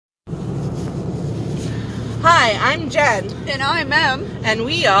Hi, I'm Jen. And I'm Em. And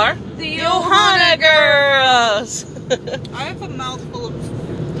we are the ADHA Girls. I have a mouthful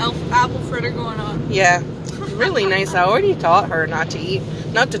of apple fritter going on. Yeah, really nice. I already taught her not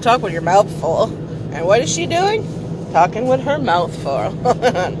to talk with your mouth full. And what is she doing? Talking with her mouth full.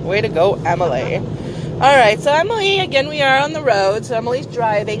 Way to go, Emily. Alright, so Emily, again, we are on the road, so Emily's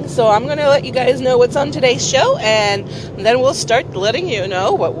driving, so I'm going to let you guys know what's on today's show, and then we'll start letting you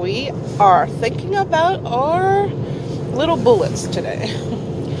know what we are thinking about our little bullets today.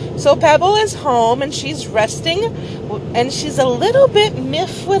 So Pebble is home, and she's resting, and she's a little bit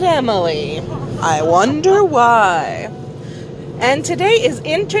miffed with Emily. I wonder why. And today is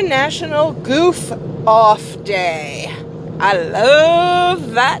International Goof Off Day. I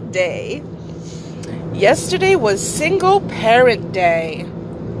love that day. Yesterday was Single Parent Day.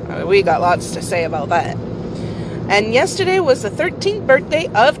 We got lots to say about that. And yesterday was the 13th birthday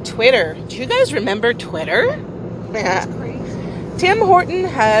of Twitter. Do you guys remember Twitter? That's crazy. Tim Horton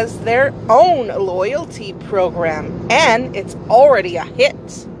has their own loyalty program, and it's already a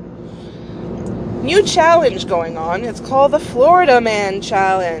hit. New challenge going on. It's called the Florida Man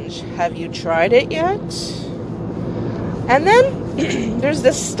Challenge. Have you tried it yet? And then there's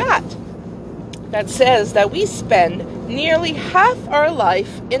this stat that says that we spend nearly half our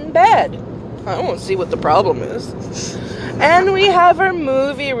life in bed. I don't see what the problem is. And we have our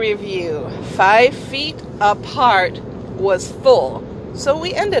movie review. 5 Feet Apart was full, so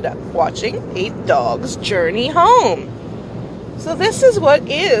we ended up watching 8 Dogs Journey Home. So this is what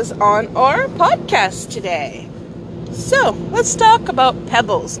is on our podcast today. So let's talk about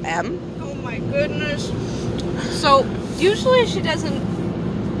Pebbles, Em. Oh my goodness. So usually she doesn't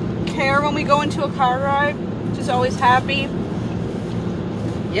care when we go into a car ride. She's always happy.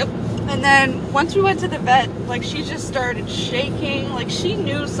 Yep. And then once we went to the vet, she just started shaking, she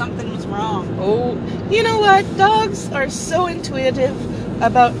knew something was wrong. Oh, you know what? Dogs are so intuitive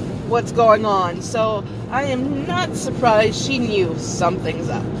about what's going on, so I am not surprised she knew something's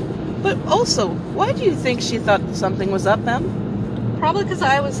up. But also, why do you think she thought something was up, Em? Probably because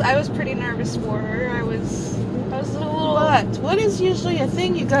I was pretty nervous for her. I was a little. What is usually a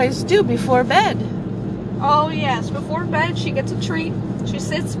thing you guys do before bed? Oh yes, before bed she gets a treat. She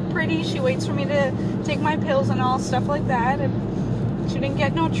sits pretty. She waits for me to take my pills and all stuff like that. And she didn't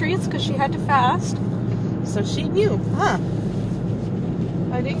get no treats because she had to fast. So she knew, huh?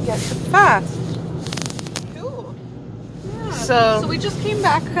 I didn't get to fast. Cool. Yeah. So we just came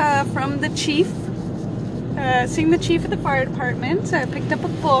back from the chief, seeing the chief of the fire department. I picked up a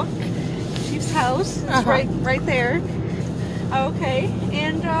book. Chief's house. It's right there. Okay,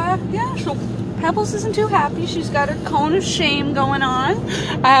 and yeah, so Pebbles isn't too happy. She's got her cone of shame going on.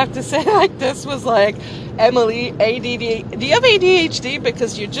 I have to say, this was like, Emily, ADD. Do you have ADHD?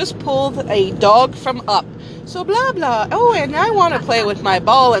 Because you just pulled a dog from Up. So blah blah. Oh, and I want to play with my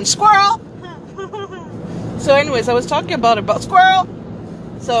ball and squirrel. So anyways, I was talking about squirrel.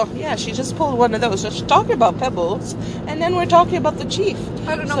 So yeah, she just pulled one of those. So she's talking about Pebbles, and then we're talking about the chief.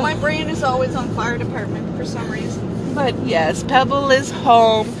 I don't know. My brain is always on fire department for some reason. But yes, Pebble is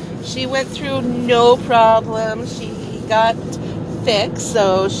home. She went through no problem. She got fixed,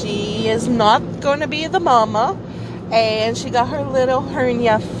 so she is not going to be the mama. And she got her little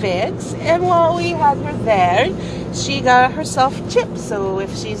hernia fixed. And while we had her there, she got herself chips. So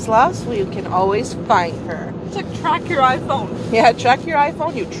if she's lost, we can always find her. It's like track your iPhone. Yeah, track your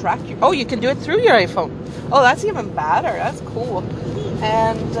iPhone. You can do it through your iPhone. Oh, that's even better. That's cool.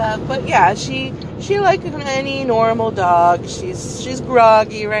 And but yeah, she like any normal dog. She's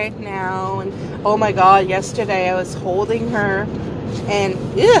groggy right now, and oh my god, yesterday I was holding her, and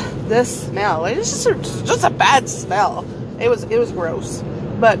this smell. It's just a bad smell. It was gross.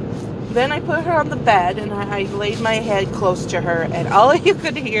 But then I put her on the bed, and I laid my head close to her, and all you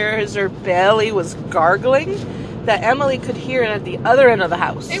could hear is her belly was gargling. That Emily could hear it at the other end of the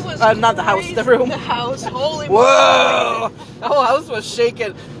house. It was not the house, the room. The house, holy whoa! The whole house was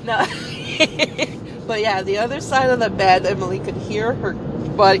shaking. No, but yeah, the other side of the bed, Emily could hear her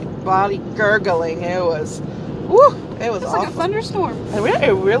body gurgling. It was, it was like a thunderstorm.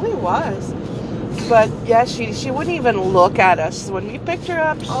 It really was. But yeah, she wouldn't even look at us when we picked her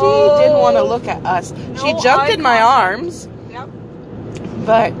up. She didn't want to look at us. No, she jumped in my arms. Yep.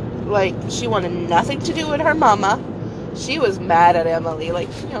 But she wanted nothing to do with her mama. She was mad at Emily.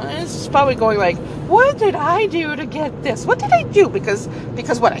 It's probably going what did I do to get this? What did I do? Because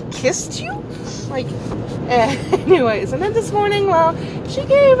what, I kissed you? Anyways, and then this morning, she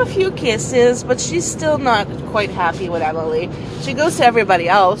gave a few kisses, but she's still not quite happy with Emily. She goes to everybody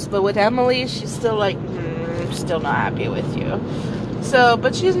else, but with Emily, she's still still not happy with you. So,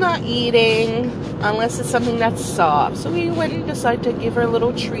 but she's not eating unless it's something that's soft. So we went and decided to give her a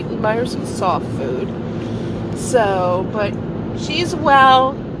little treat and buy her some soft food. So, but she's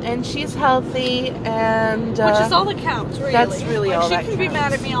well and she's healthy, and which is all that counts, really. That's really like, all that counts. She can be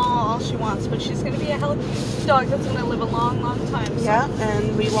mad at me all she wants, but she's going to be a healthy dog that's going to live a long, long time. So. Yeah,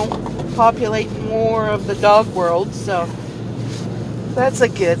 and we won't populate more of the dog world, so that's a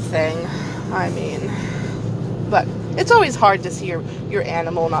good thing. I mean, but it's always hard to see your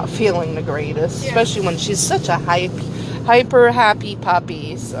animal not feeling the greatest, especially when she's such a hyper happy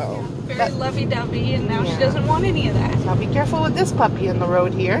puppy. So very lovey-dovey, and now she doesn't want any of that. Now be careful with this puppy in the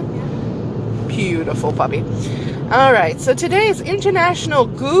road here. Yeah. Beautiful puppy. All right, so today is International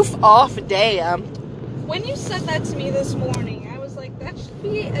Goof Off Day. When you said that to me this morning, I was like, that should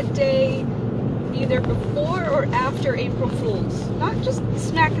be a day either before or after April Fool's, not just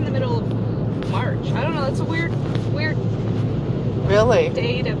smack in the middle of March. I don't know. That's a weird really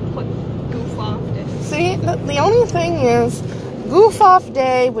day to put Goof Off Day. See, the only thing is, Goof Off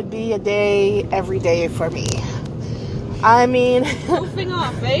Day would be a day every day for me. I mean, goofing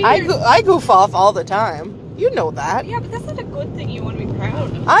off, eh? I goof off all the time. You know that. Yeah, but that's not a good thing you want to be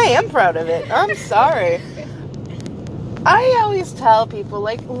proud of. I am proud of it. I'm sorry. I always tell people,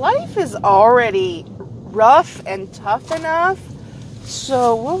 like, life is already rough and tough enough.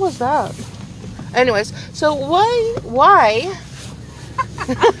 So, what was that? Anyways, so why?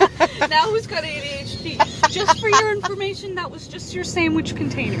 Now who's got ADHD? Just for your information, that was just your sandwich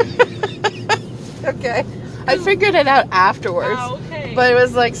container. Okay. I figured it out afterwards. Oh, okay. But it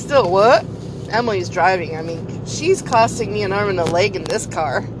was like, still, what? Emily's driving. I mean, she's costing me an arm and a leg in this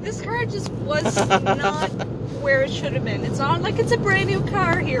car. This car just was not where it should have been. It's not like it's a brand new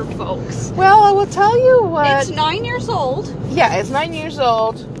car here, folks. Well, I will tell you what. It's 9 years old. Yeah, it's 9 years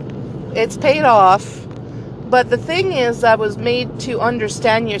old. It's paid off. But the thing is that was made to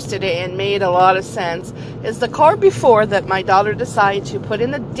understand yesterday and made a lot of sense is the car before that my daughter decided to put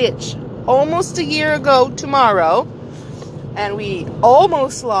in a ditch almost a year ago tomorrow, and we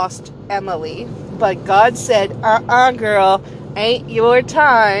almost lost Emily, but God said, girl, ain't your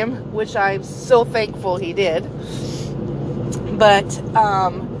time, which I'm so thankful he did. But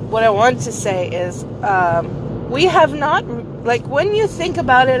what I want to say is we have not, like, when you think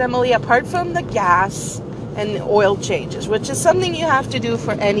about it, Emily, apart from the gas and the oil changes, which is something you have to do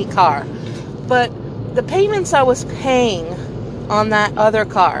for any car, but the payments I was paying on that other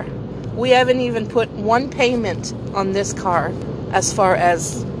car, we haven't even put one payment on this car, as far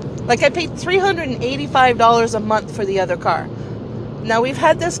as, like, I paid $385 a month for the other car. Now, we've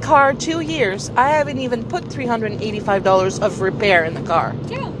had this car 2 years. I haven't even put $385 of repair in the car.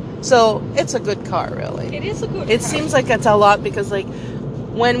 Yeah. So, it's a good car, really. It is a good car. It seems like it's a lot because, like,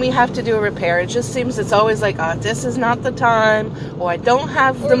 when we have to do a repair, it just seems it's always like, this is not the time, or I don't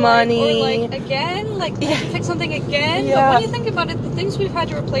have the money. Or like, again, like, fix something again. Yeah. But when you think about it, the things we've had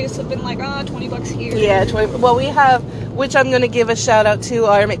to replace have been like, $20 here. Yeah, 20. Well, we have, which I'm going to give a shout out to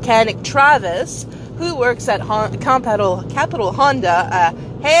our mechanic, Travis, who works at Capital Honda.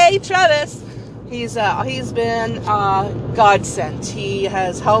 Hey, Travis! He's been godsend. He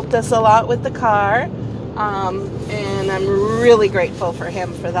has helped us a lot with the car. And I'm really grateful for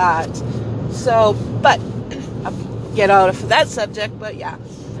him for that. So, but I'll get out of that subject. But yeah,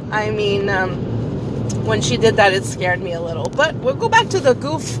 I mean, when she did that, it scared me a little. But we'll go back to the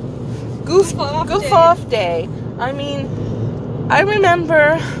goof off day. I mean, I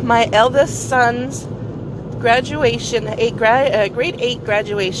remember my eldest son's graduation, grade 8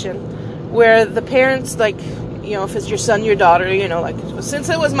 graduation, where the parents, like, you know, if it's your son, your daughter, you know, like, since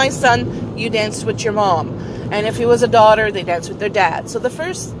it was my son, you danced with your mom. And if it was a daughter, they danced with their dad. So the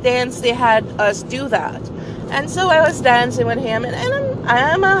first dance, they had us do that. And so I was dancing with him, and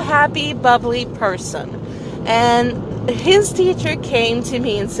I'm a happy, bubbly person. And his teacher came to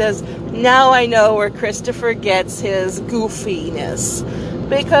me and says, now I know where Christopher gets his goofiness.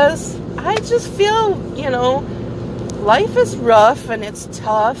 Because I just feel, you know, life is rough and it's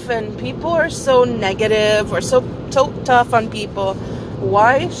tough and people are so negative or so tough on people.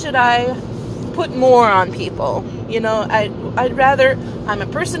 Why should I put more on people? You know, I'd rather, I'm a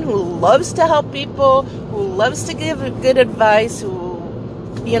person who loves to help people, who loves to give good advice, who,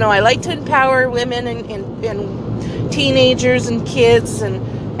 you know, I like to empower women and teenagers and kids and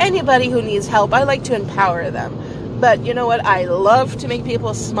anybody who needs help. I like to empower them. But you know what? I love to make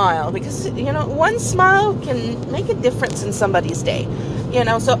people smile because, you know, one smile can make a difference in somebody's day. You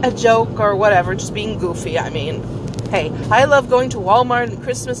know, so a joke or whatever, just being goofy. I mean, hey, I love going to Walmart at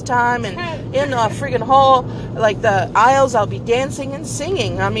Christmas time and in a friggin' hall, like the aisles, I'll be dancing and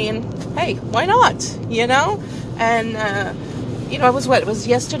singing. I mean, hey, why not? You know? And It was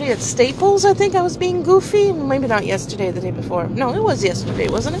yesterday at Staples, I think I was being goofy. Maybe not yesterday, the day before. No, it was yesterday,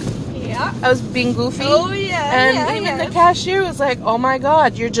 wasn't it? Yeah. I was being goofy. Oh, yeah. And even the cashier was like, oh my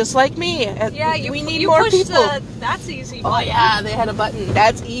God, you're just like me. Yeah, we need more people. That's easy button. Oh, yeah, they had a button.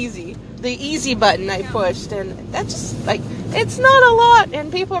 That's easy. The easy button I Yeah. pushed. And that's just like, it's not a lot.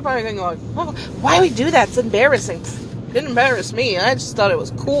 And people are probably going, oh, why we do that? It's embarrassing. It didn't embarrass me. I just thought it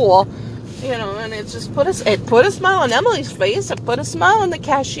was cool. And it just put a smile on Emily's face. It put a smile on the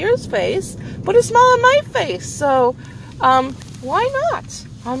cashier's face. Put a smile on my face. So, why not?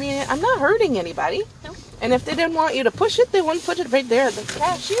 I mean, I'm not hurting anybody. Nope. And if they didn't want you to push it, they wouldn't put it right there at the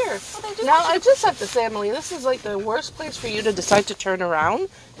cashier. Now, I just have to say, Emily, this is like the worst place for you to decide to turn around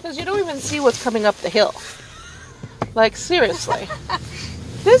because you don't even see what's coming up the hill. Like, seriously.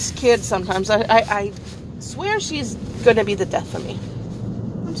 This kid sometimes, I swear she's going to be the death of me.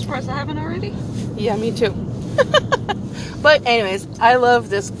 I'm surprised I haven't already. Yeah, me too. But anyways, I love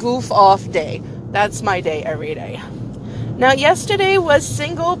this goof off day. That's my day every day. Now, yesterday was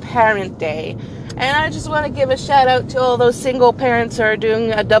Single Parent Day. And I just want to give a shout out to all those single parents who are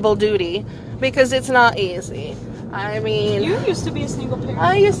doing a double duty. Because it's not easy. I mean... You used to be a single parent.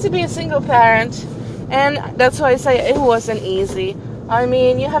 I used to be a single parent. And that's why I say it wasn't easy. I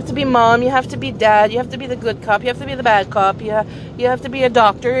mean, you have to be mom, you have to be dad, you have to be the good cop, you have to be the bad cop, you have to be a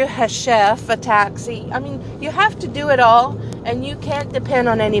doctor, a chef, a taxi. I mean, you have to do it all, and you can't depend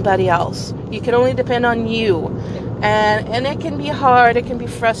on anybody else. You can only depend on you. And it can be hard, it can be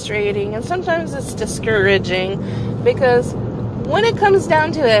frustrating, and sometimes it's discouraging, because when it comes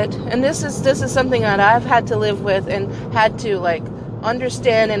down to it, and this is something that I've had to live with and had to, like,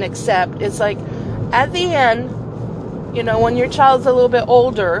 understand and accept, it's like, at the end, when your child's a little bit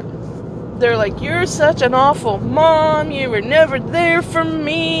older, they're like, you're such an awful mom, you were never there for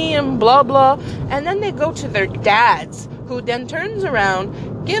me, and blah, blah. And then they go to their dads, who then turns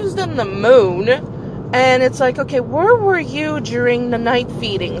around, gives them the moon, and it's like, okay, where were you during the night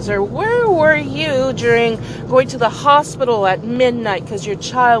feedings? Or where were you during going to the hospital at midnight because your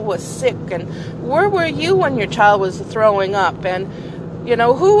child was sick? And where were you when your child was throwing up? And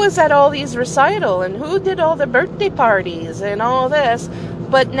who was at all these recital and who did all the birthday parties and all this?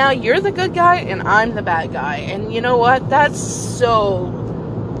 But now you're the good guy and I'm the bad guy. And you know what? That's so,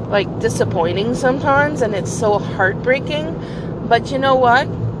 like, disappointing sometimes, and it's so heartbreaking. But you know what?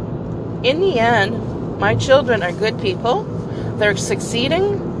 In the end, my children are good people. They're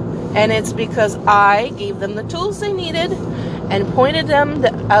succeeding. And it's because I gave them the tools they needed and pointed them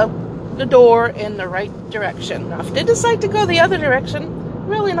out the door in the right direction. Now, if they decide to go the other direction,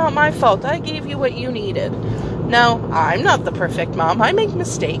 really not my fault. I gave you what you needed. Now, I'm not the perfect mom. I make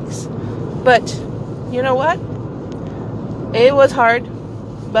mistakes. But, you know what? It was hard,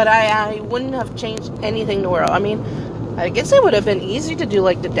 but I wouldn't have changed anything in the world. I mean, I guess it would have been easy to do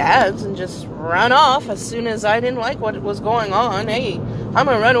like the dads and just run off as soon as I didn't like what was going on. Hey, I'm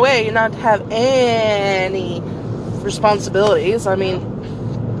going to run away and not have any responsibilities. I mean,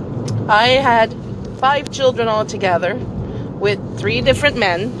 I had 5 children altogether with 3 different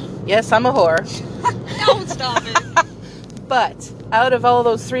men. Yes, I'm a whore. Don't stop it. But out of all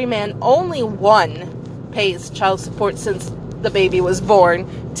those 3 men, only 1 pays child support since the baby was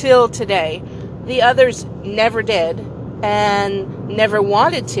born till today. The others never did and never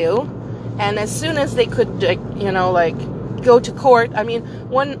wanted to. And as soon as they could, go to court, I mean,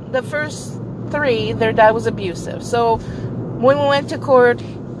 the first 3, their dad was abusive. So when we went to court,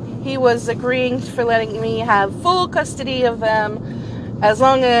 he was agreeing for letting me have full custody of them, as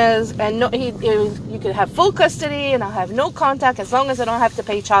long as, you could have full custody and I'll have no contact as long as I don't have to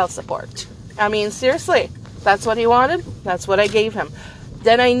pay child support. I mean, seriously, that's what he wanted. That's what I gave him.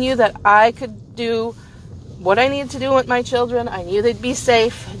 Then I knew that I could do what I needed to do with my children. I knew they'd be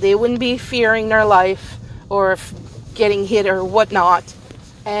safe. They wouldn't be fearing their life or getting hit or whatnot.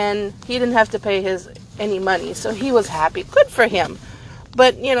 And he didn't have to pay any money. So he was happy. Good for him.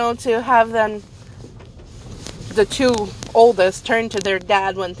 But, to have them, the 2 oldest, turn to their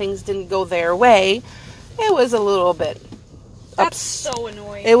dad when things didn't go their way, it was a little bit... That's so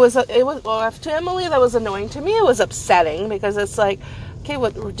annoying. Well, to Emily, that was annoying. To me, it was upsetting because it's like, okay,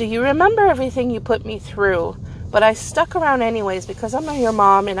 do you remember everything you put me through? But I stuck around anyways because I'm your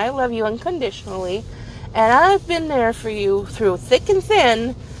mom and I love you unconditionally. And I've been there for you through thick and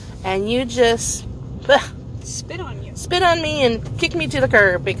thin. And you just... spit on you. Spit on me and kick me to the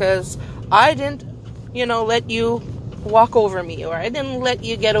curb because I didn't, let you walk over me, or I didn't let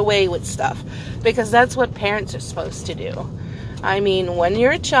you get away with stuff, because that's what parents are supposed to do. I mean, when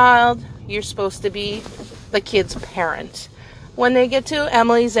you're a child, you're supposed to be the kid's parent. When they get to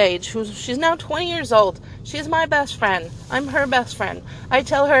Emily's age, she's now 20 years old, She's my best friend. I'm her best friend. I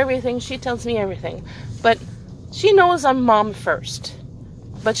tell her everything. She tells me everything. But she knows I'm mom first.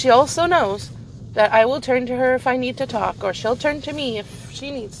 But she also knows that I will turn to her if I need to talk, or she'll turn to me if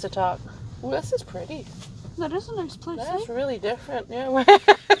she needs to talk. Ooh, this is pretty. That is a nice place. That's really different. Yeah.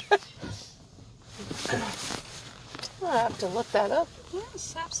 I'll have to look that up.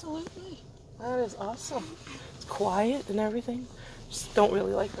 Yes, absolutely. That is awesome. It's quiet and everything. Just don't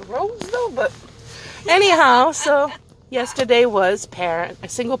really like the roads though, but anyhow, so yesterday was a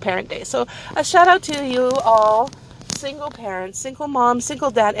single parent day. So a shout out to you all, single parents, single mom, single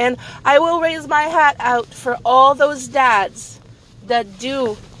dad, and I will raise my hat out for all those dads that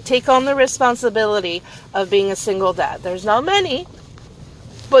do take on the responsibility of being a single dad. There's not many,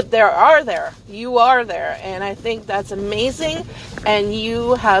 but you are there, and I think that's amazing, and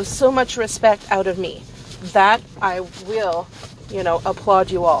you have so much respect out of me that I will,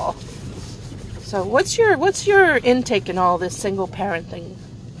 applaud you all. So what's your intake in all this single parent thing?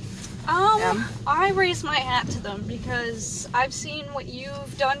 I raise my hat to them because I've seen what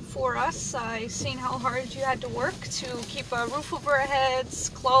you've done for us. I've seen how hard you had to work to keep a roof over our heads,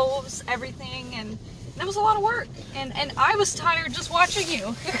 clothes, everything, and that was a lot of work. And I was tired just watching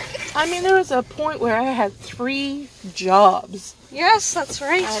you. I mean, there was a point where I had 3 jobs. Yes, that's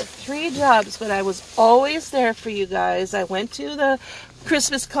right. I had 3 jobs, but I was always there for you guys. I went to the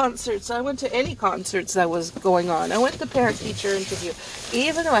Christmas concerts. I went to any concerts that was going on. I went to parent-teacher interview,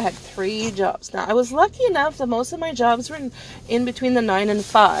 even though I had 3 jobs. Now, I was lucky enough that most of my jobs were in between the 9 and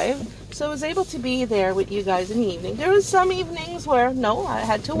 5, so I was able to be there with you guys in the evening. There was some evenings where, no, I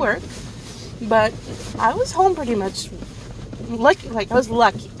had to work, but I was home pretty much. I was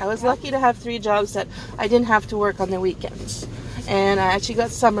lucky. I was lucky to have 3 jobs that I didn't have to work on the weekends. And I actually got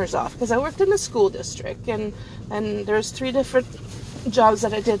summers off because I worked in the school district, and there's 3 different jobs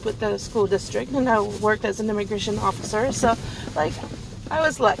that I did with the school district, and I worked as an immigration officer, so I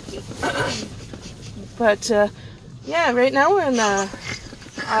was lucky. But right now we're in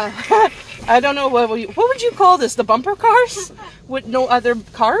I don't know what would you call this, the bumper cars with no other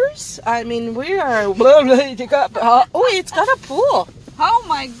cars? I mean, we are oh, it's got a pool. Oh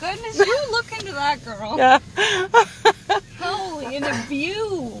my goodness, you look into that, girl. Yeah. Holy, and the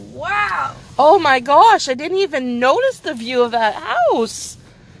view. Wow. Oh my gosh, I didn't even notice the view of that house.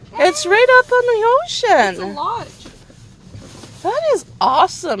 It's right up on the ocean. It's a lodge. That is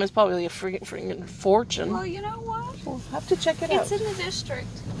awesome. It's probably a freaking fortune. Well, you know what? We'll have to check it out. It's in the district.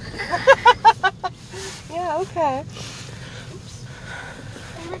 Yeah, okay. Oops.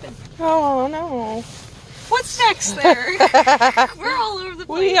 My ribbon. Oh, no. What's next there? We're all over the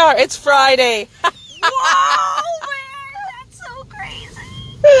place. We are. It's Friday. Whoa, man. That's so crazy.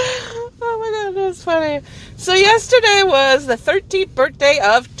 Oh, my God. That's funny. So yesterday was the 13th birthday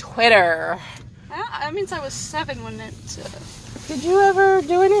of Twitter. That means I was 7 when it... Did you ever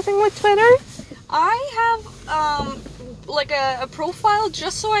do anything with Twitter? I have, a profile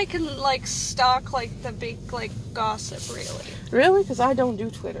just so I can, stalk, the big, gossip, really. Really? Because I don't do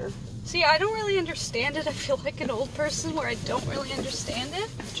Twitter. See, I don't really understand it. I feel like an old person where I don't really understand it.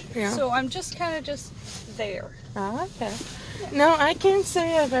 Yeah. So I'm just kind of just there. Ah, okay. No, I can't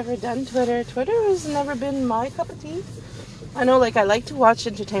say I've ever done Twitter. Twitter has never been my cup of tea. I know, I like to watch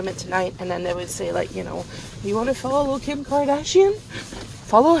Entertainment Tonight, and then they would say, you want to follow Kim Kardashian?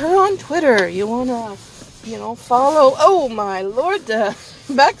 Follow her on Twitter. You want to, follow, oh my lord, the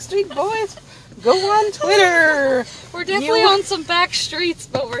Backstreet Boys? Go on Twitter. We're definitely on some back streets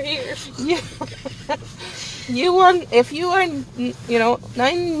over here. Yeah. If you are,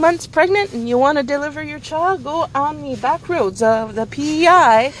 9 months pregnant and you want to deliver your child, go on the back roads of the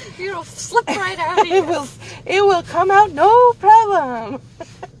PEI. You'll slip right out of here. It will come out no problem.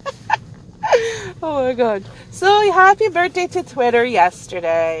 Oh my God. So happy birthday to Twitter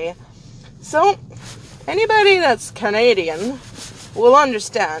yesterday. So anybody that's Canadian will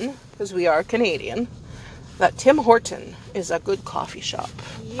understand, because we are Canadian, that Tim Horton is a good coffee shop.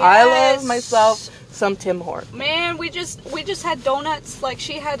 Yes. I love myself some Tim Horton. Man, we just had donuts.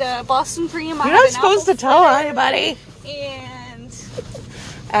 She had a Boston cream. You're not supposed to tell anybody.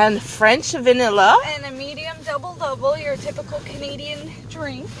 And French vanilla. And a medium double, your typical Canadian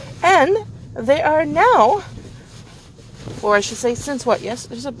drink. And they are now, or I should say since what? Yes,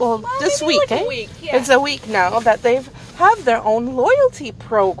 this week, a week, yeah. It's a week now that they've have their own loyalty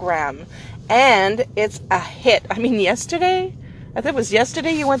program. And it's a hit. I mean, I think it was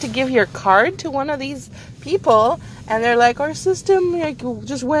yesterday, you went to give your card to one of these people, and they're like, our system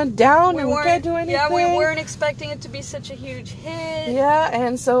just went down and we can't do anything. Yeah, we weren't expecting it to be such a huge hit. Yeah,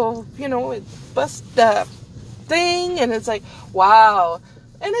 and so, it bust the thing, and it's like, wow.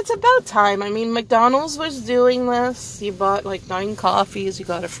 And it's about time. I mean, McDonald's was doing this. You bought like 9 coffees, you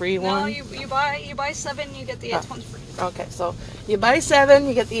got a free No, one. you buy 7, you get the 8th one free. Okay, so you buy 7,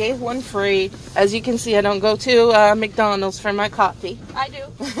 you get the 8th one free. As you can see, I don't go to McDonald's for my coffee. I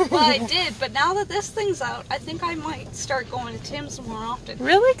do. Well, I did, but now that this thing's out, I think I might start going to Tim's more often.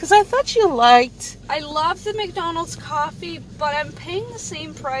 Really? Because I thought you liked... I love the McDonald's coffee, but I'm paying the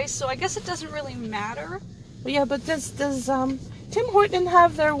same price, so I guess it doesn't really matter. Yeah, but does Tim Horton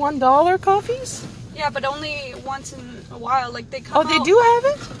have their $1 coffees? Yeah, but only once in a while. Like, they come Oh, they out... do have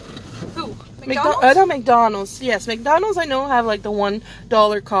it? Who? McDonald's? No, McDonald's. Yes, McDonald's I know have like the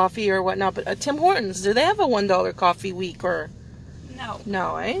 $1 coffee or whatnot, but Tim Hortons, do they have a $1 coffee week or... No.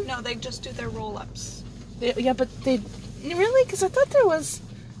 No, eh? No, they just do their roll-ups. Yeah, but they... Really? Because I thought there was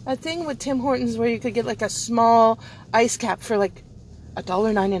a thing with Tim Hortons where you could get like a small ice cap for like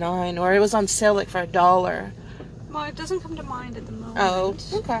 $1.99, or it was on sale like for $1. Well, it doesn't come to mind at the moment. Oh,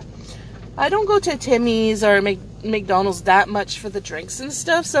 okay. I don't go to Timmy's or McDonald's that much for the drinks and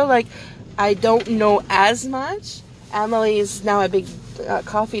stuff, so like I don't know as much. Emily's now a big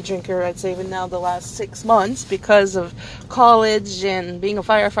coffee drinker, I'd say, even now the last 6 months because of college and being a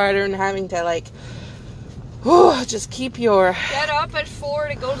firefighter and having to like just keep your... Get up at 4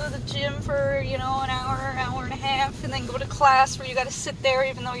 to go to the gym for, an hour and a half, and then go to class where you got to sit there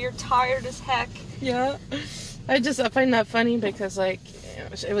even though you're tired as heck. Yeah. I find that funny because, like,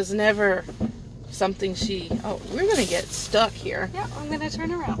 it was never something she... Oh, we're going to get stuck here. Yeah, I'm going to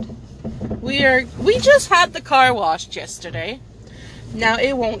turn around. We just had the car washed yesterday. Now,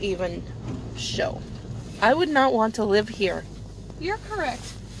 it won't even show. I would not want to live here. You're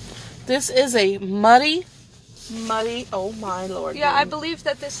correct. This is a muddy, oh my Lord. Yeah, I believe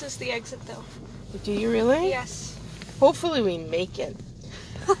that this is the exit, though. Do you really? Yes. Hopefully we make it.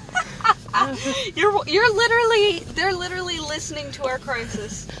 They're literally listening to our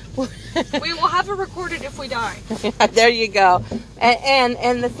crisis. We will have it recorded if we die. There you go.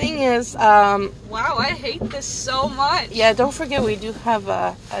 And the thing is, wow, I hate this so much. Yeah, don't forget we do have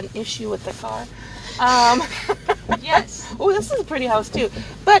an issue with the car. Yes. Oh, this is a pretty house too.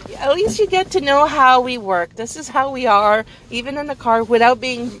 But at least you get to know how we work. This is how we are, even in the car, without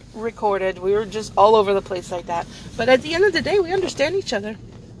being recorded. We were just all over the place like that. But at the end of the day, we understand each other.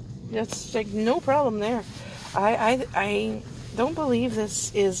 That's like no problem there. I don't believe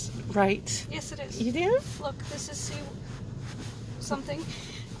this is right. Yes, it is. You do? Look, this is something.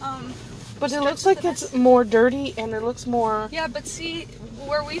 But it looks like it's more dirty and it looks more... Yeah, but see,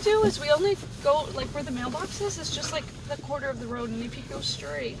 where we do is we only go, like where the mailbox is, it's just like the quarter of the road, and if you go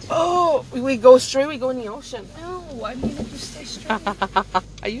straight... Oh, we go straight, we go in the ocean. No, I mean if you stay straight.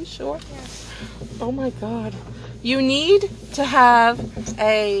 Are you sure? Yes. Oh my God. You need to have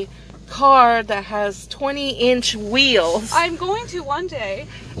a car that has 20-inch wheels. I'm going to one day.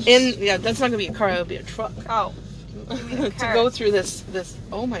 Yeah, that's not going to be a car, it'll be a truck. Oh. To go through this,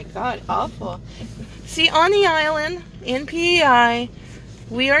 oh my God, awful. See, on the island, in PEI,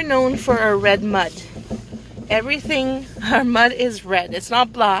 we are known for our red mud. Everything, our mud is red. It's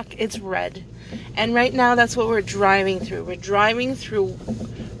not black, it's red. And right now, that's what we're driving through. We're driving through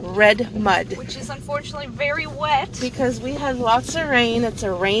red mud. Which is unfortunately very wet. Because we had lots of rain. It's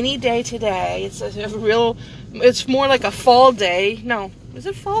a rainy day today. It's more like a fall day. No. Is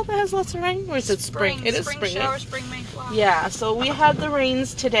it fall that has lots of rain? Or is it spring? It is spring. Shower, spring, May, flower. Yeah, so we had the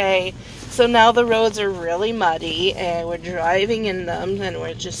rains today. So now the roads are really muddy and we're driving in them and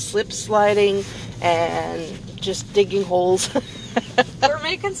we're just slip sliding and just digging holes. We're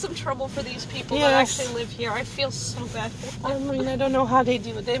making some trouble for these people that actually live here. I feel so bad for them. I mean, I don't know how they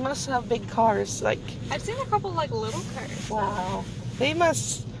do it. They must have big cars. Like, I've seen a couple like little cars. Wow. They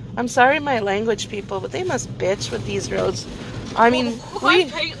must, I'm sorry my language people, but they must bitch with these roads. I mean, I'm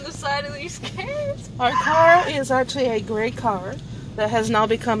painting the side of these cars. Our car is actually a gray car that has now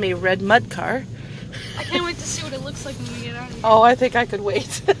become a red mud car. I can't wait to see what it looks like when we get out of here. Oh, I think I could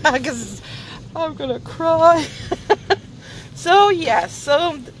wait because I'm gonna cry. So yes,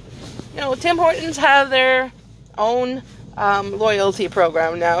 Tim Hortons have their own loyalty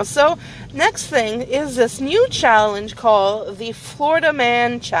program now. So next thing is this new challenge called the Florida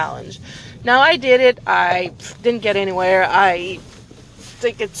Man Challenge. Now, I did it. I didn't get anywhere. I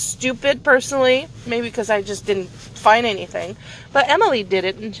think it's stupid, personally. Maybe because I just didn't find anything. But Emily did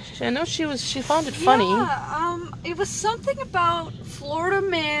it, and I know she found it funny. Yeah, it was something about Florida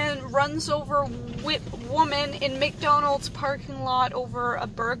man runs over woman in McDonald's parking lot over a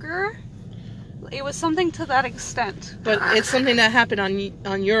burger. It was something to that extent. But it's something that happened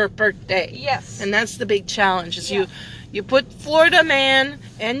on your birthday. Yes. And that's the big challenge, is you put Florida man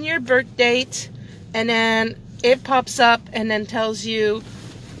and your birth date, and then it pops up and then tells you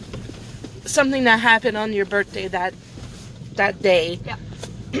something that happened on your birthday that day. Yeah.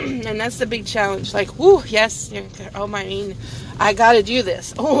 And that's the big challenge. Like, whoo, yes, I got to do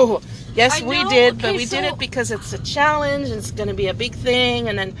this. Oh, yes, we did, but we did it because it's a challenge, and it's going to be a big thing,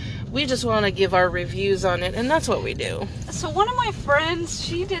 and then we just want to give our reviews on it, and that's what we do. So one of my friends,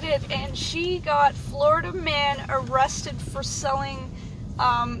 she did it, and she got Florida man arrested for selling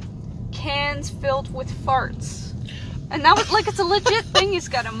cans filled with farts. And that was, like, it's a legit thing. He's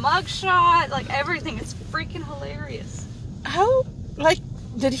got a mugshot, like, everything. It's freaking hilarious. How, like,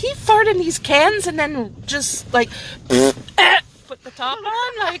 did he fart in these cans and then just, like, put the top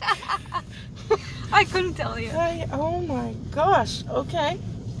on? Like, I couldn't tell you. Oh my gosh. Okay.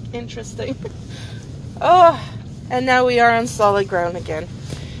 Interesting. Oh, and now we are on solid ground again.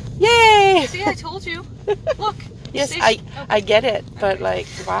 Yay! See, I told you. Look. Yes, see? I get it, but like,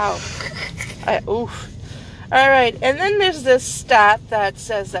 wow. Oof. All right, and then there's this stat that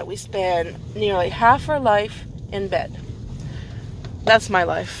says that we spend nearly half our life in bed. That's my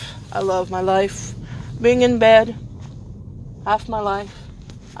life. I love my life. Being in bed, half my life.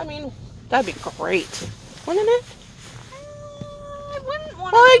 I mean, that'd be great, wouldn't it? I wouldn't want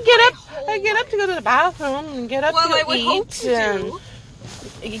to. Well, I get up to go to the bathroom and get up to I would hope eat to and do.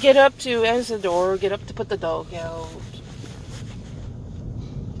 you get up to answer the door, get up to put the dog out.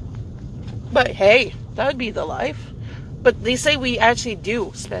 But hey, that would be the life. But they say we actually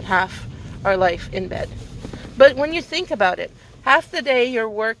do spend half our life in bed. But when you think about it, half the day you're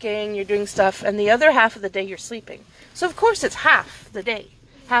working, you're doing stuff, and the other half of the day you're sleeping. So of course it's half the day,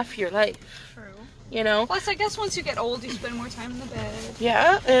 half your life. True. You know? Plus, I guess once you get old, you spend more time in the bed.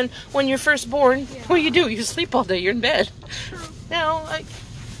 Yeah, and when you're first born, what do? You sleep all day, you're in bed. True. Now, like,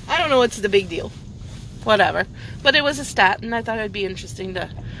 I don't know what's the big deal. Whatever. But it was a stat, and I thought it'd be interesting to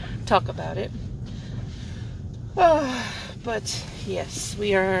talk about it. Oh, but yes,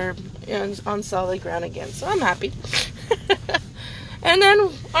 we are on solid ground again, so I'm happy. And then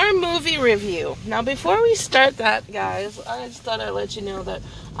our movie review. Now, before we start that, guys, I just thought I'd let you know that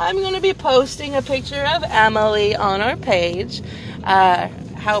I'm going to be posting a picture of Emily on our page.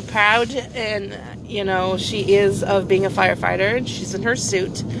 How proud and, she is of being a firefighter, and she's in her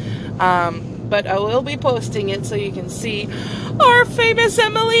suit. But I will be posting it so you can see our famous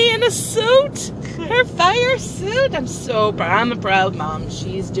Emily in a suit. Her fire suit. I'm so proud. I'm a proud mom.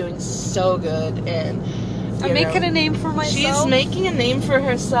 She's doing so good, and I'm making a name for myself. She's making a name for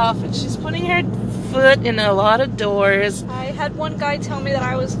herself, and she's putting her foot in a lot of doors. I had one guy tell me that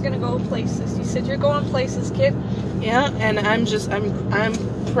I was gonna go places. He said, "You're going places, kid." Yeah, and I'm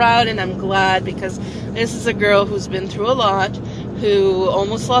proud and I'm glad, because this is a girl who's been through a lot, who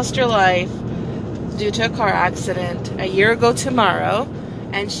almost lost her life due to a car accident a year ago tomorrow,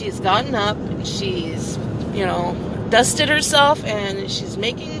 and she's gotten up and she's, dusted herself, and she's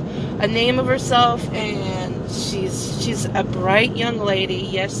making a name of herself, and she's a bright young lady.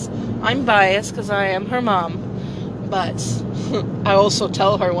 Yes, I'm biased because I am her mom, but I also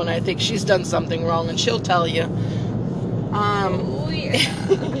tell her when I think she's done something wrong, and she'll tell you. Oh yeah.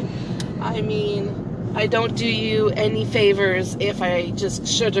 I mean, I don't do you any favors if I just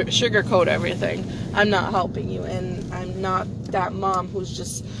sugarcoat everything. I'm not helping you, and I'm not that mom who's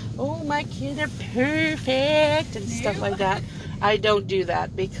just, oh, my kids are perfect and stuff like that. I don't do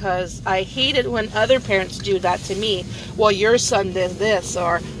that, because I hate it when other parents do that to me. Well, your son did this,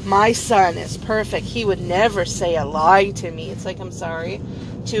 or my son is perfect. He would never say a lie to me. It's like, I'm sorry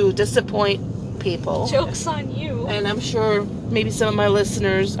to disappoint people. Joke's on you. And I'm sure maybe some of my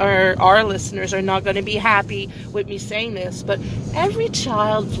listeners, or our listeners, are not going to be happy with me saying this, but every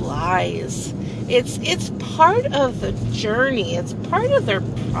child lies. It's part of the journey. It's part of their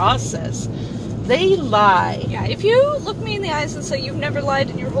process. They lie. Yeah, if you look me in the eyes and say you've never lied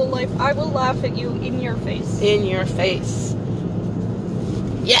in your whole life, I will laugh at you in your face. In your face.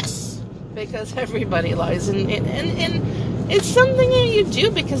 Yes. Because everybody lies. And it's something that you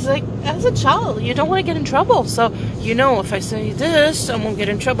do because, like, as a child, you don't want to get in trouble. So, if I say this, I won't get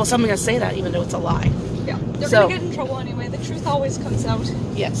in trouble. So I'm going to say that even though it's a lie. Yeah, they're going to get in trouble anyway. The truth always comes out.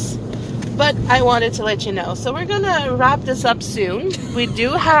 Yes. But I wanted to let you know. So we're going to wrap this up soon. We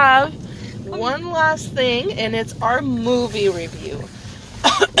do have one last thing, and it's our movie review.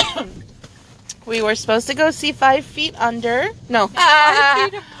 We were supposed to go see 5 Feet Under. No.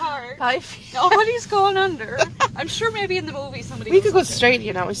 5 feet apart. 5 feet. Nobody's going under. I'm sure maybe in the movie somebody We could go under. straight,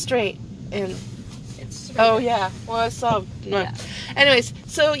 straight. And It's straight. oh, yeah. Well, I saw. Yeah. Anyways,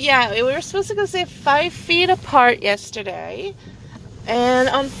 so yeah, we were supposed to go see 5 Feet Apart yesterday. And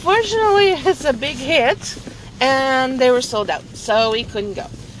unfortunately, it's a big hit. And they were sold out. So we couldn't go.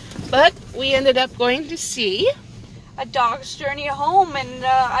 But we ended up going to see A Dog's Journey Home, and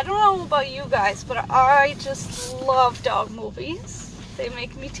I don't know about you guys, but I just love dog movies. They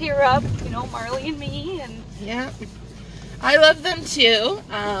make me tear up, you know, Marley and Me, and Yeah, I love them too.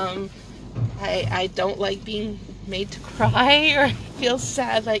 I don't like being made to cry or feel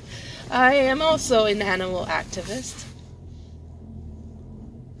sad. Like, I am also an animal activist.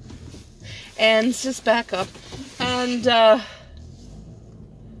 And just back up. And,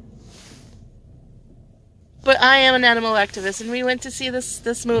 but I am an animal activist, and we went to see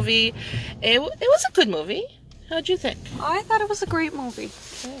this movie. It was a good movie. How'd you think? I thought it was a great movie.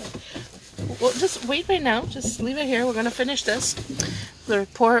 Okay. Well, just wait right now. Just leave it here. We're going to finish this. Our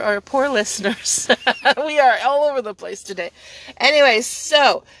poor listeners. We are all over the place today. Anyway,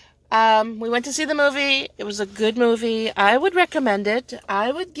 so we went to see the movie. It was a good movie. I would recommend it.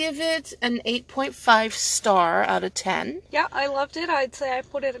 I would give it an 8.5 star out of 10. Yeah, I loved it. I'd say I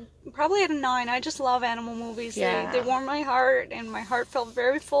put it probably at a 9. I just love animal movies. Yeah. They warm my heart, and my heart felt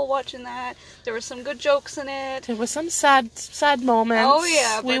very full watching that. There were some good jokes in it. There was some sad moments. Oh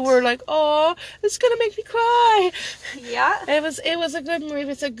yeah, we were like, "Oh, it's gonna make me cry." Yeah, It was a good movie.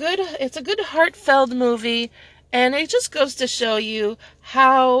 It's a good heartfelt movie, and it just goes to show you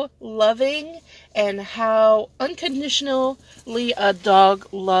how loving and how unconditionally a dog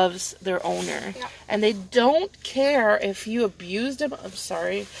loves their owner. Yeah. And they don't care if you abuse them. I'm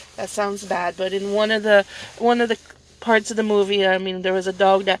sorry, that sounds bad, but in one of the parts of the movie, I mean, there was a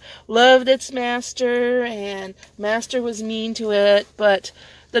dog that loved its master, and master was mean to it, but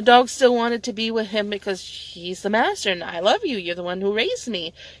the dog still wanted to be with him because he's the master, and I love you. You're the one who raised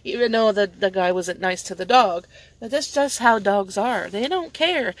me. Even though the guy wasn't nice to the dog. But that's just how dogs are. They don't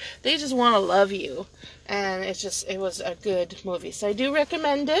care. They just want to love you. And it was a good movie. So I do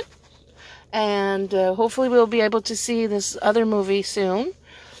recommend it. And hopefully we'll be able to see this other movie soon.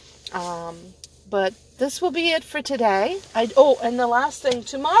 But this will be it for today. And the last thing,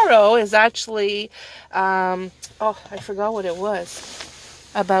 tomorrow is actually, I forgot what it was.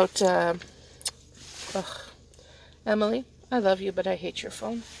 About, Emily, I love you, but I hate your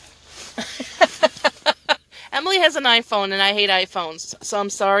phone. Emily has an iPhone, and I hate iPhones, so I'm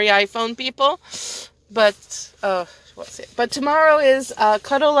sorry, iPhone people. But, what's it? But tomorrow is,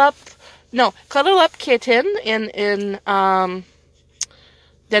 Cuddle Up Kitten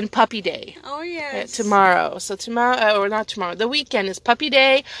then Puppy Day. Oh, yes. Tomorrow. So tomorrow, or not tomorrow, the weekend is Puppy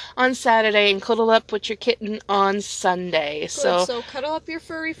Day on Saturday and Cuddle Up with your kitten on Sunday. Good. So cuddle up your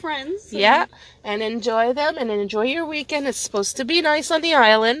furry friends. Yeah, and enjoy them and enjoy your weekend. It's supposed to be nice on the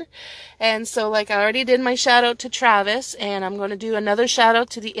island. And so, like, I already did my shout out to Travis, and I'm going to do another shout out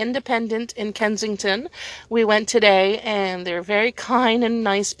to the Independent in Kensington. We went today, and they're very kind and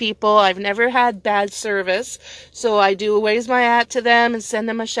nice people. I've never had bad service, so I do raise my hat to them and send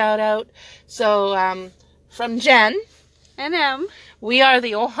them a shout out. So, from Jen and Em, we are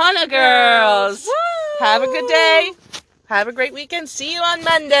the Ohana Girls. Woo! Have a good day. Have a great weekend. See you on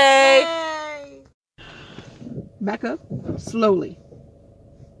Monday. Bye. Back up slowly.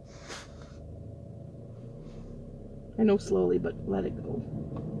 I know slowly, but let it go.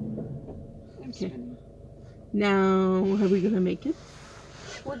 Okay. Now, are we going to make it?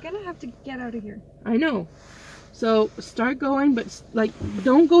 We're going to have to get out of here. I know. So, start going, but, like,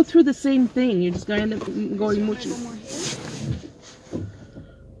 don't go through the same thing. You're just going to end up going mushy.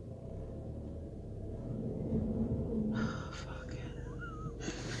 Oh, fuck.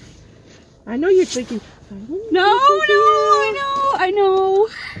 I know you're thinking... I know.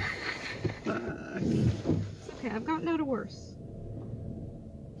 Fuck. Okay, I've gotten out of worse.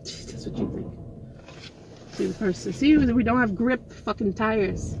 That's what you think. See the person. See, we don't have grip fucking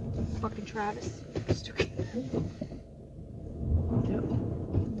tires. Fucking Travis.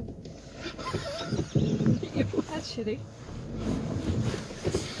 Yep. That's shitty.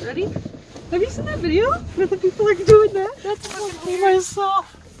 Ready? Have you seen that video where the people are doing that? That's fucking myself.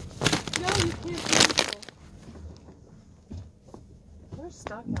 No, you can't do it. We're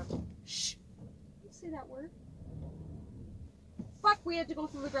stuck now. Shh. You say that word? Fuck, we had to go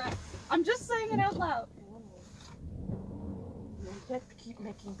through the grass. I'm just saying it out loud. You have to keep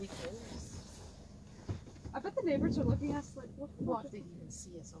making big moves. I bet the neighbors are looking at us like, what the fuck? They even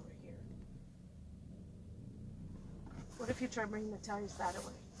see us over here. What if you try bringing the tires that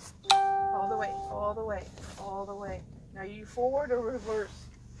way? All the way, all the way, all the way. Now you forward or reverse?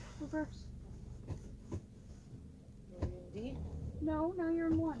 Reverse. You're in D? No, now you're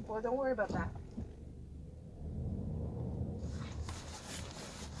in 1. Well, don't worry about that.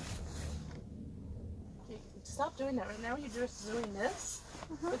 Okay, stop doing that. Right now you're just doing this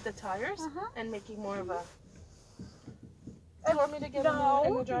with the tires and making more of a... Do you want me to get in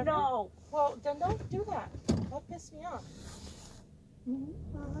the driver? No. Well, then don't do that. That pissed me off.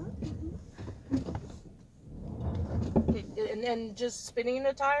 Okay, and just spinning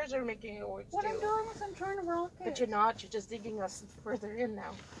the tires or making it work What too? I'm doing is I'm trying to rock it. But you're not. You're just digging us further in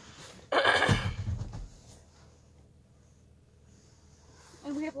now.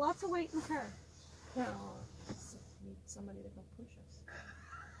 And we have lots of weight in the car. No, just need somebody to go push us.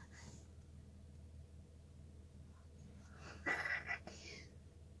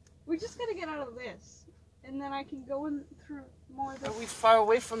 We just gotta get out of this, and then I can go in through more of Are this. we far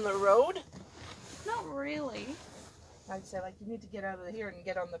away from the road? Not really. I'd say like you need to get out of here and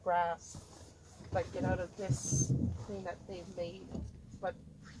get on the grass. Like get out of this thing that they've made. But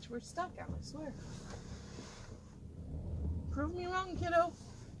we're stuck out, I swear. Prove me wrong, kiddo.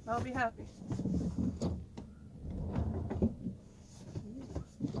 I'll be happy.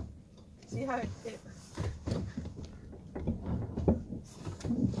 See how it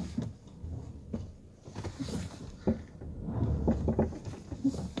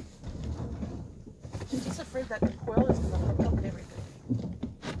she's just afraid that the coil is going to hook up everything.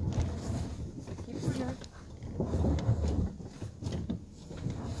 Keep doing that.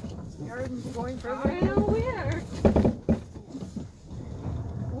 We are going further. I know we are.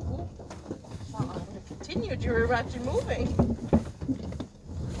 I'm going to continue. You're actually moving.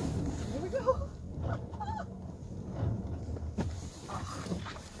 Here we go.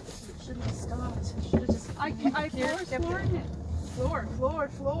 Shouldn't have stopped. Should have just. I forced flooring it. Floor.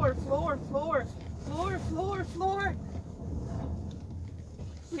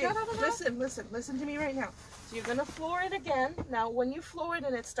 We Okay, got out of that? listen to me right now. So you're gonna floor it again. Now, when you floor it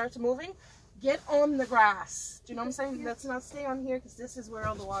and it starts moving, get on the grass. Do you know what I'm saying? Yes. Let's not stay on here because this is where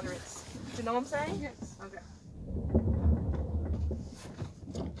all the water is. Do you know what I'm saying? Yes. Okay.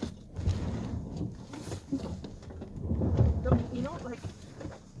 You know, like,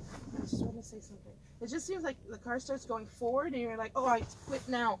 I just want to say something. It just seems like the car starts going forward and you're like, oh, I quit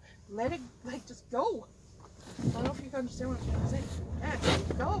now. Let it, like, just go. I don't know if you can understand what I'm trying to say.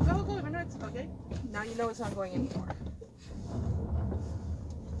 Yeah, go. Okay. Now you know it's not going anymore.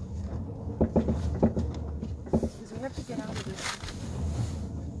 Because we have to get out of this.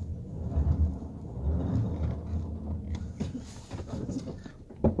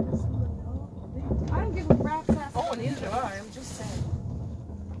 I don't give a rat's ass. Oh, neither do I. I'm just saying.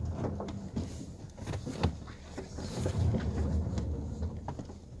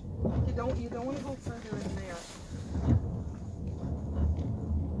 You don't want to go further in there.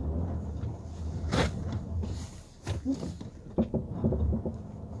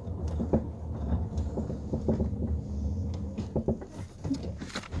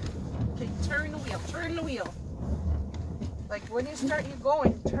 Okay, turn the wheel. Like when you start you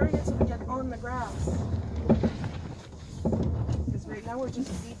going, turn it so we get on the grass. Because right now we're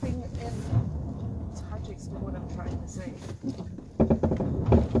just deeping in. It's hard to explain what I'm trying to say.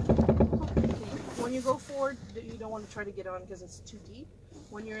 When you go forward, you don't want to try to get on because it's too deep.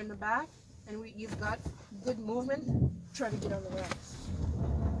 When you're in the back and you've got good movement, try to get on the grass.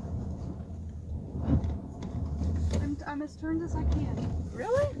 I'm as turned as I can.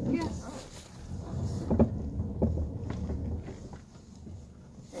 Really? Yes. Oh.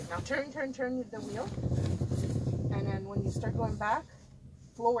 Okay, now turn the wheel. And then when you start going back,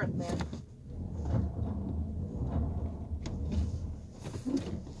 floor it, man.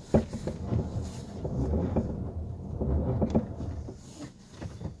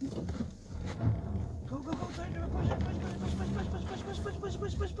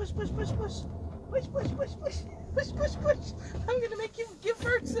 Push. I'm gonna make you give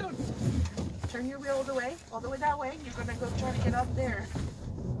birth soon. Turn your wheel all the way that way. You're gonna go try to get up there.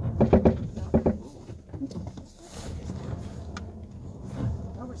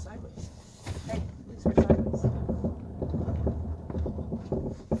 Now we're sideways. Hey, at least we're sideways.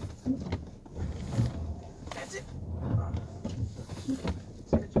 That's it.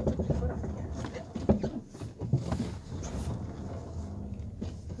 So that you took your foot off the gas.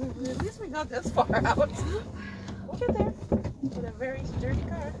 At least we got this far out. We'll get there. With a very dirty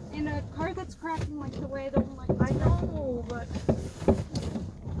car. In a car that's cracking like the way I don't like. I know, but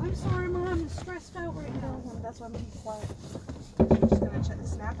I'm sorry, Mom. I'm stressed out right now. that's why I'm being quiet. You're just gonna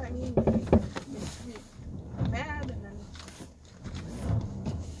snap at me and make me mad, and then.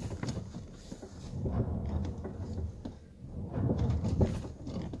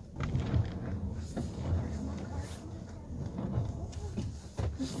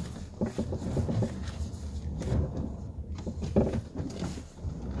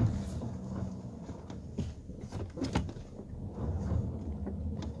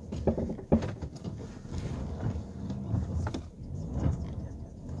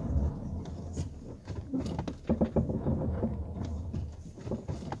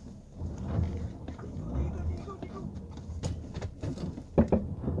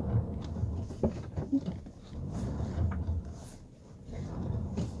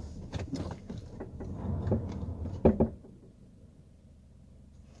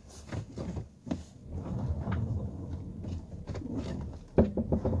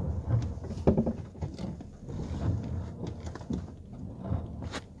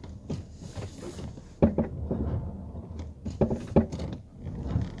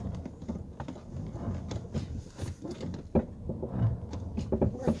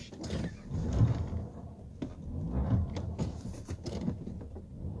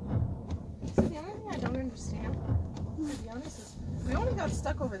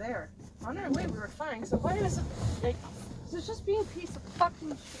 park over there. On our way, we were fine. So why is it like? So it's just being a piece of fucking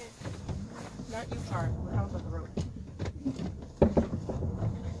shit. Not you park. We're out on the road.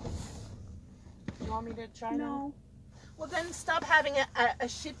 You want me to try now? No. Well, then stop having a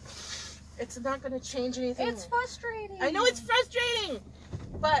shit. It's not going to change anything. It's frustrating. I know it's frustrating,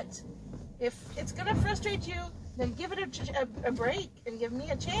 but if it's going to frustrate you, then give it a break and give me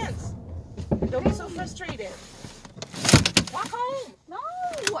a chance. Don't be so frustrated. Walk home. No,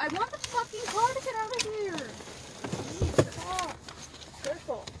 I want the fucking car to get out of here. Jeez, oh,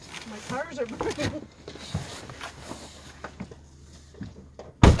 careful. My tires are burning.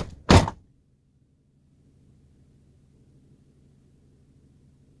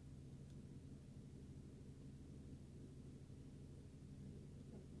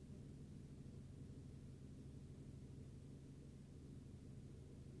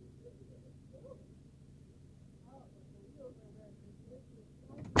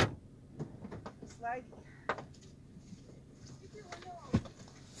 Slide.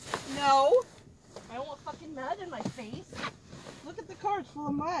 No. I don't want fucking mud in my face. Look at the car, it's full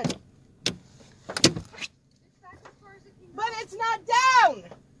of mud. But it's not down.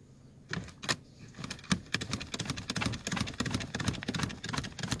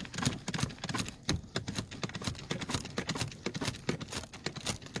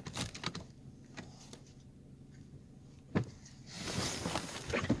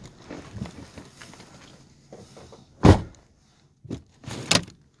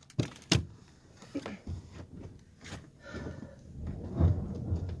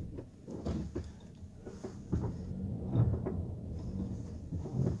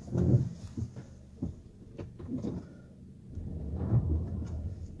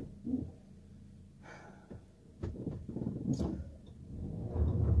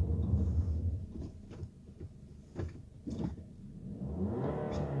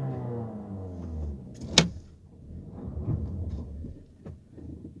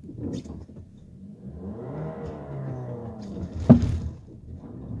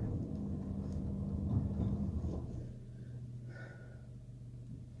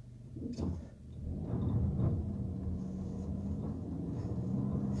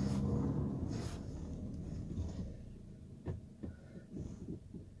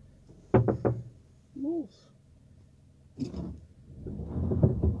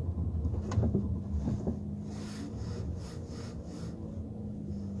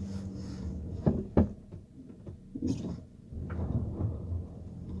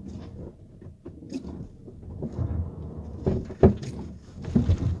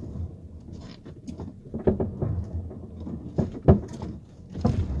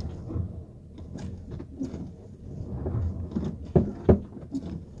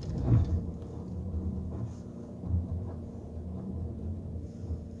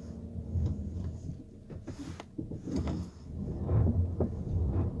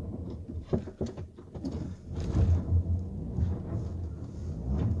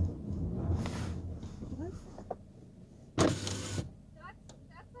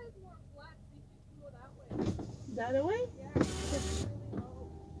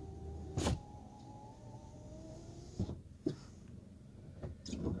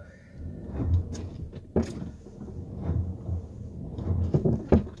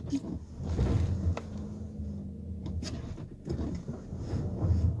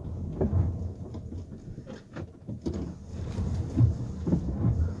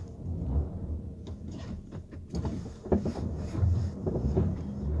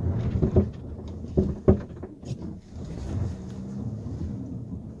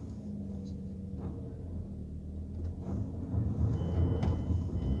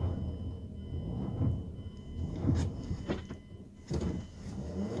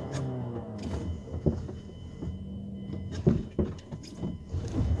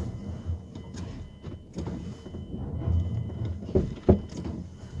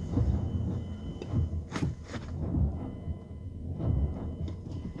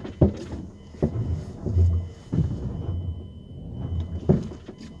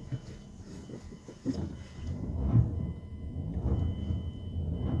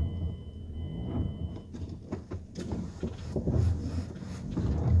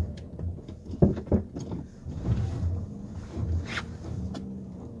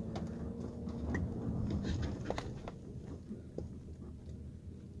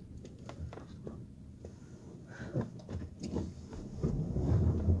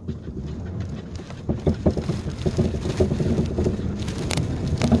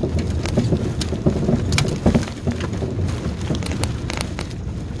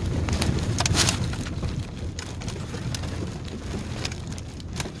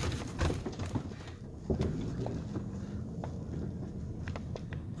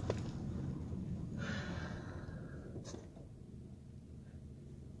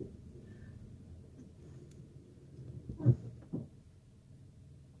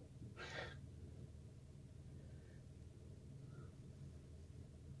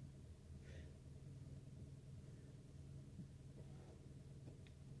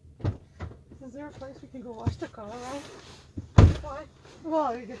 Is there a place we can go wash the car around? What?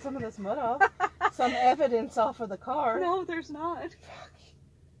 Well, you get some of this mud off. Some evidence off of the car. No, there's not. Fuck.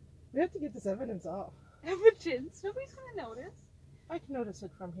 We have to get this evidence off. Evidence? Nobody's gonna notice. I can notice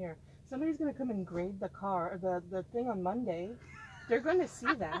it from here. Somebody's gonna come and grade the car, the thing on Monday. They're gonna see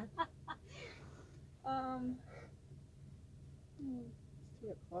that. It's 3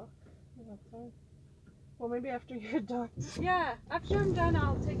 o'clock. Outside. Well, maybe after you're done. Yeah, after I'm done,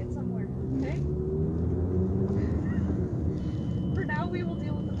 I'll take it somewhere. Okay. For now, we will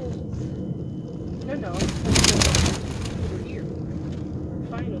deal with the holes. No. Over here. We're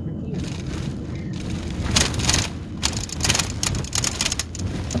fine over here.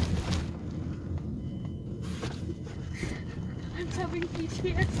 I'm having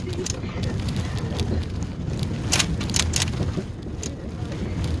PTSD.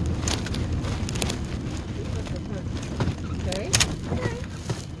 Okay.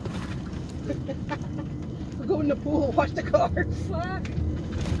 We'll go in the pool, wash the car. Fuck.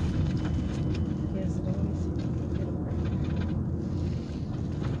 Yes, it always get a break.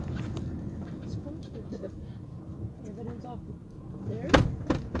 Evidence off there.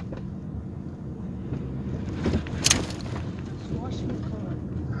 Just washing the car.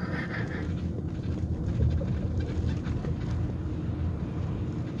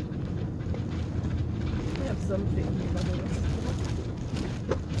 We have some things on this.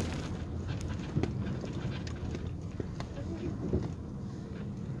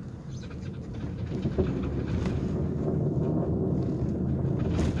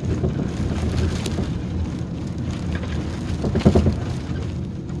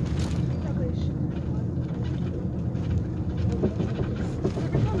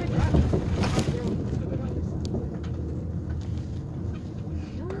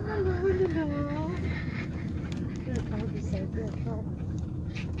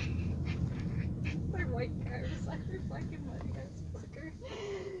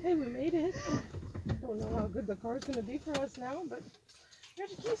 Hey, we made it. Don't know how good the car's gonna be for us now, but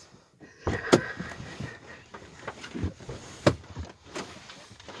here's the keys.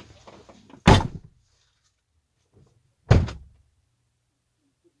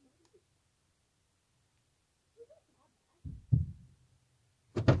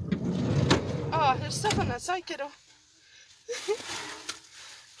 Oh, there's stuff on that side, kiddo.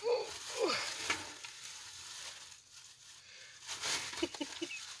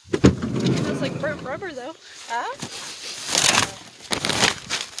 Smells like burnt rubber, though. Huh?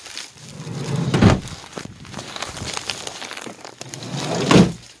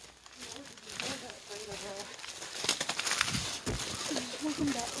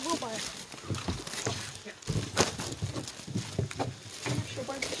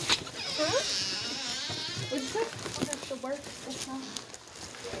 What'd you say?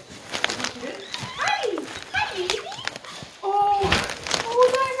 Hi, baby. Oh,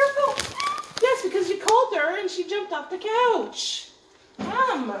 was that your fault? Yes, because you called her and she jumped off the couch.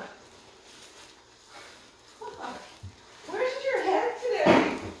 Mom. Where's your head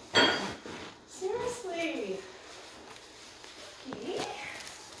today? Seriously. Okay.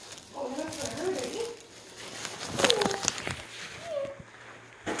 Oh, that's hurting.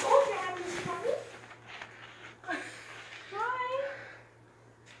 Oh, Daddy's coming. Hi.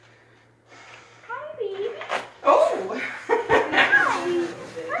 Hi, baby. Oh. Hi.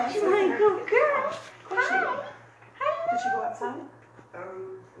 Hi, my good girl. Hi. Hi. Did she go outside? No.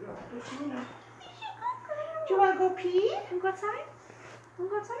 Did she wanna? Do you want to go pee? Want to go outside? Want to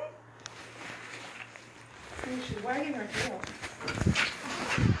go outside? Oh, she's wagging her tail.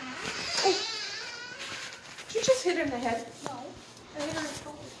 Oh. Did you just hit her in the head? No. I hit her in the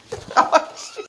shoulder.